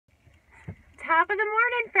Top of the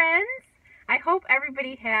morning, friends. I hope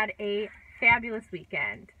everybody had a fabulous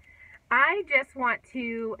weekend. I just want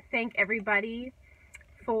to thank everybody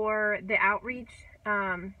for the outreach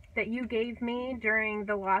that you gave me during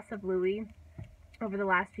the loss of Louie over the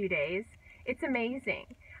last few days. It's amazing.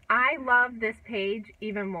 I love this page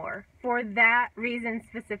even more for that reason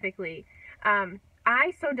specifically.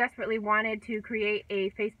 I so desperately wanted to create a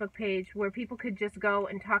Facebook page where people could just go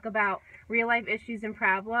and talk about real life issues and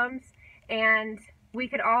problems, and we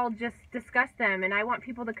could all just discuss them. And I want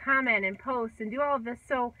people to comment and post and do all of this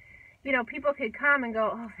so, you know, people could come and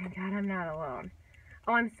go, oh, thank God I'm not alone.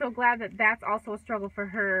 Oh, I'm so glad that that's also a struggle for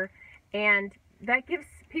her. And that gives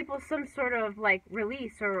people some sort of like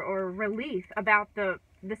release or relief about the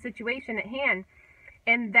situation at hand.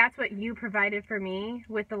 And that's what you provided for me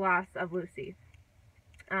with the loss of Lucy.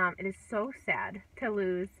 It is so sad to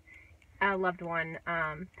lose a loved one,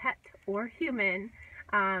 pet or human.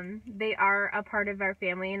 They are a part of our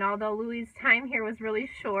family, and although Louie's time here was really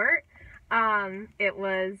short, it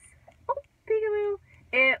was, oh, peekaboo,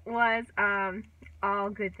 it was all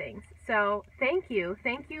good things. So thank you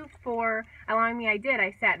for allowing me.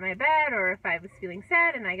 I sat in my bed, or if I was feeling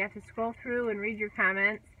sad, and I got to scroll through and read your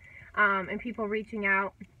comments, and people reaching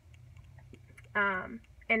out,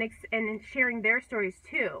 and sharing their stories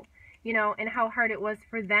too, you know, and how hard it was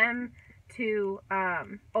for them to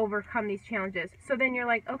overcome these challenges. So then you're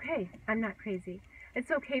like, okay, I'm not crazy. It's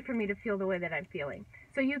okay for me to feel the way that I'm feeling.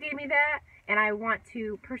 So you gave me that, and I want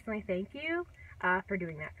to personally thank you for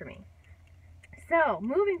doing that for me. So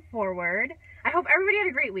moving forward, I hope everybody had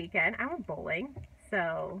a great weekend. I went bowling,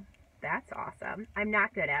 so that's awesome. I'm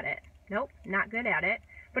not good at it. Nope, not good at it.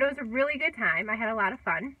 But it was a really good time. I had a lot of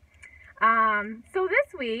fun. So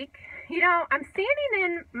this week, you know, I'm standing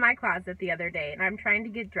in my closet the other day, and I'm trying to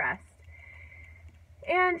get dressed.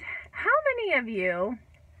 And how many of you,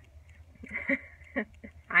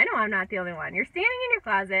 I know I'm not the only one, you're standing in your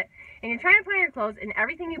closet, and you're trying to put on your clothes, and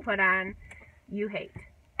everything you put on, you hate.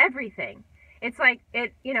 Everything. It's like,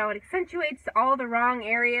 it accentuates all the wrong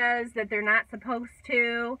areas that they're not supposed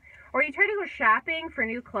to. Or you try to go shopping for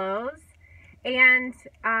new clothes, and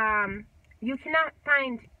you cannot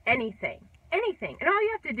find anything. And all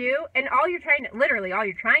you have to do, and literally all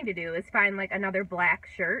you're trying to do is find like another black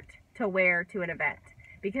shirt to wear to an event,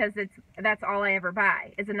 because that's all I ever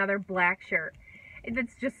buy is another black shirt.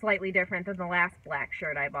 It's just slightly different than the last black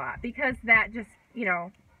shirt I bought, because that just, you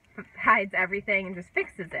know, hides everything and just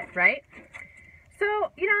fixes it, right? So,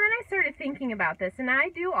 you know, then I started thinking about this, and I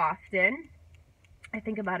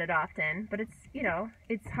think about it often, but it's, you know,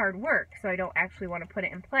 it's hard work, so I don't actually want to put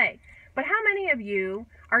it in play. But how many of you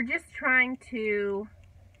are just trying to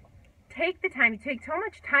take the time, you take so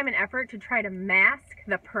much time and effort to try to mask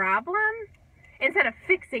the problem instead of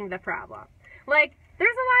fixing the problem? Like,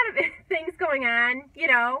 there's a lot of things going on, you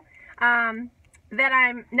know, that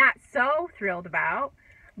I'm not so thrilled about,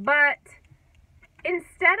 but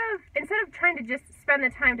instead of trying to just spend the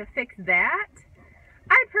time to fix that,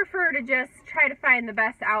 I prefer to just try to find the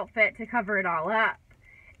best outfit to cover it all up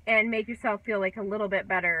and make yourself feel like a little bit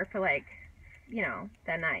better for, like, you know,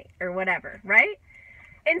 the night or whatever, right?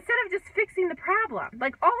 Instead of just fixing the problem.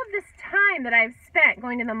 Like, all of this time that I've spent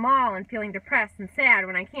going to the mall and feeling depressed and sad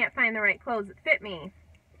when I can't find the right clothes that fit me,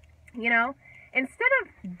 you know, instead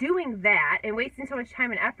of doing that and wasting so much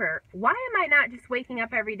time and effort, why am I not just waking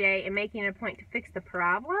up every day and making it a point to fix the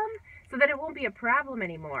problem so that it won't be a problem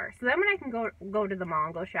anymore? So then when I can go to the mall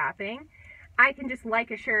and go shopping, I can just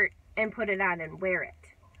like a shirt and put it on and wear it.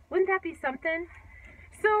 Wouldn't that be something?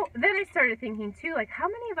 So then I started thinking too, like, how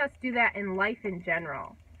many of us do that in life in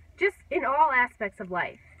general? Just in all aspects of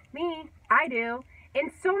life. Me, I do,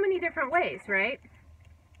 in so many different ways, right?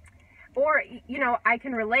 Or, you know, I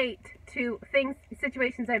can relate to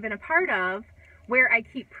situations I've been a part of where I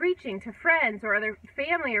keep preaching to friends or other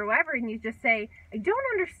family or whatever, and you just say, I don't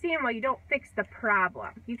understand why you don't fix the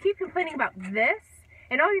problem. You keep complaining about this,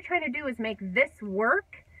 and all you're trying to do is make this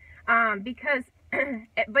work,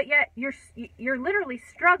 but yet you're literally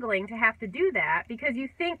struggling to have to do that because you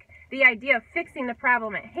think the idea of fixing the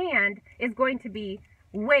problem at hand is going to be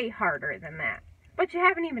way harder than that. But you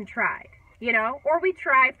haven't even tried, you know? Or we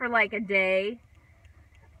try for like a day,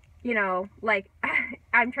 you know, like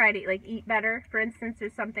I'm trying to like eat better, for instance, or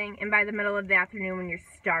something, and by the middle of the afternoon when you're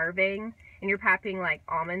starving and you're popping like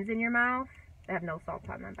almonds in your mouth, they have no salt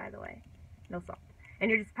on them, by the way, no salt,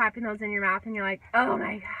 and you're just popping those in your mouth and you're like, oh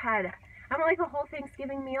my God, I'm like a whole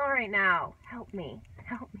Thanksgiving meal right now. Help me,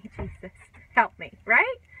 Jesus, help me,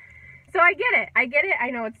 right? So I get it. I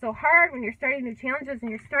know it's so hard when you're starting new challenges and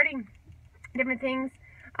you're starting different things.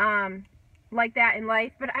 like that in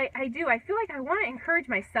life, but I feel like I want to encourage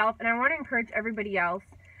myself, and I want to encourage everybody else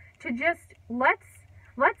to just let's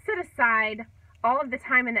set aside all of the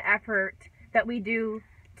time and the effort that we do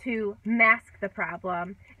to mask the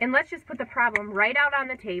problem, and let's just put the problem right out on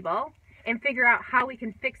the table and figure out how we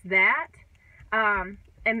can fix that,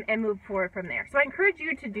 and move forward from there. So I encourage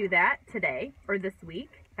you to do that today or this week,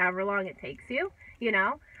 however long it takes you, you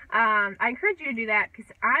know. I encourage you to do that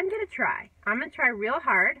because I'm going to try. I'm going to try real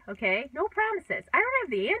hard, okay? No promises. I don't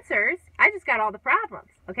have the answers. I just got all the problems,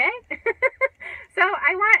 okay? So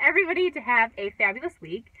I want everybody to have a fabulous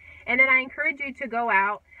week, and then I encourage you to go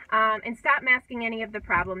out and stop masking any of the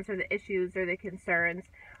problems or the issues or the concerns.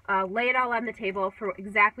 Lay it all on the table for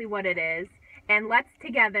exactly what it is, and let's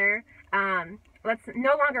together, let's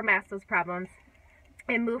no longer mask those problems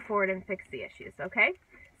and move forward and fix the issues, okay?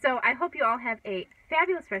 So I hope you all have a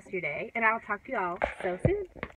fabulous rest of your day, and I'll talk to you all so soon.